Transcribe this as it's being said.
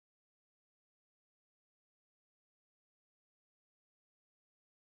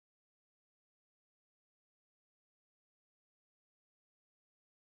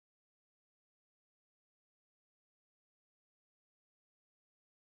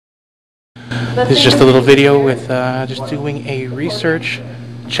This is just a little video with just doing a research,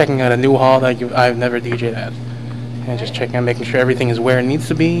 checking out a new hall that I've never DJ'd at. And just checking out, making sure everything is where it needs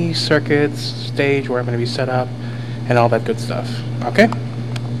to be, circuits, stage, where I'm going to be set up, and all that good stuff. Okay?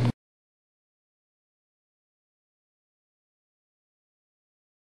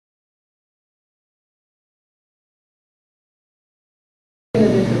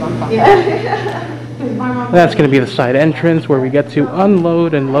 That's going to be the side entrance where we get to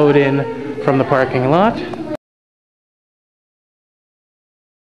unload and load in from the parking lot.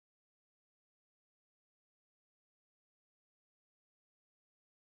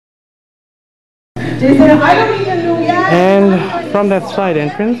 And from that side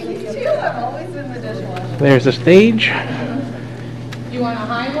entrance, there's the stage. You want a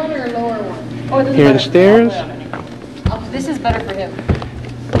high one or a lower one? Here are the stairs. Oh, this is better for him.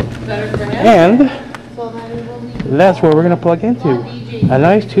 Better for him? And that's where we're going to plug into. A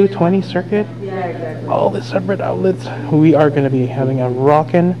nice 220 circuit. All the separate outlets. We are going to be having a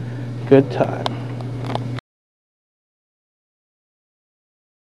rockin' good time.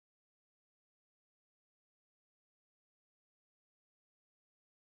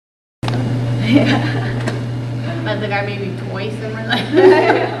 That the guy made me twice in my life.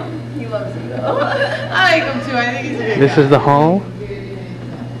 He loves me though. I like him too. I think he's a good guy. This is the hall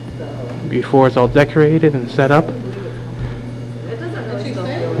before it's all decorated and set up.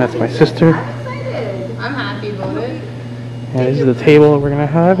 That's my sister. I'm happy about it. And this is the table we're going to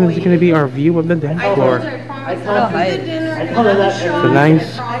have. And this is going to be our view of the dance floor. It's a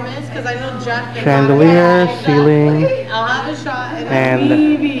nice chandelier, ceiling, I'll have a shot and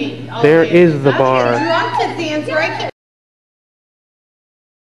there is the bar. Drunk to dance, right?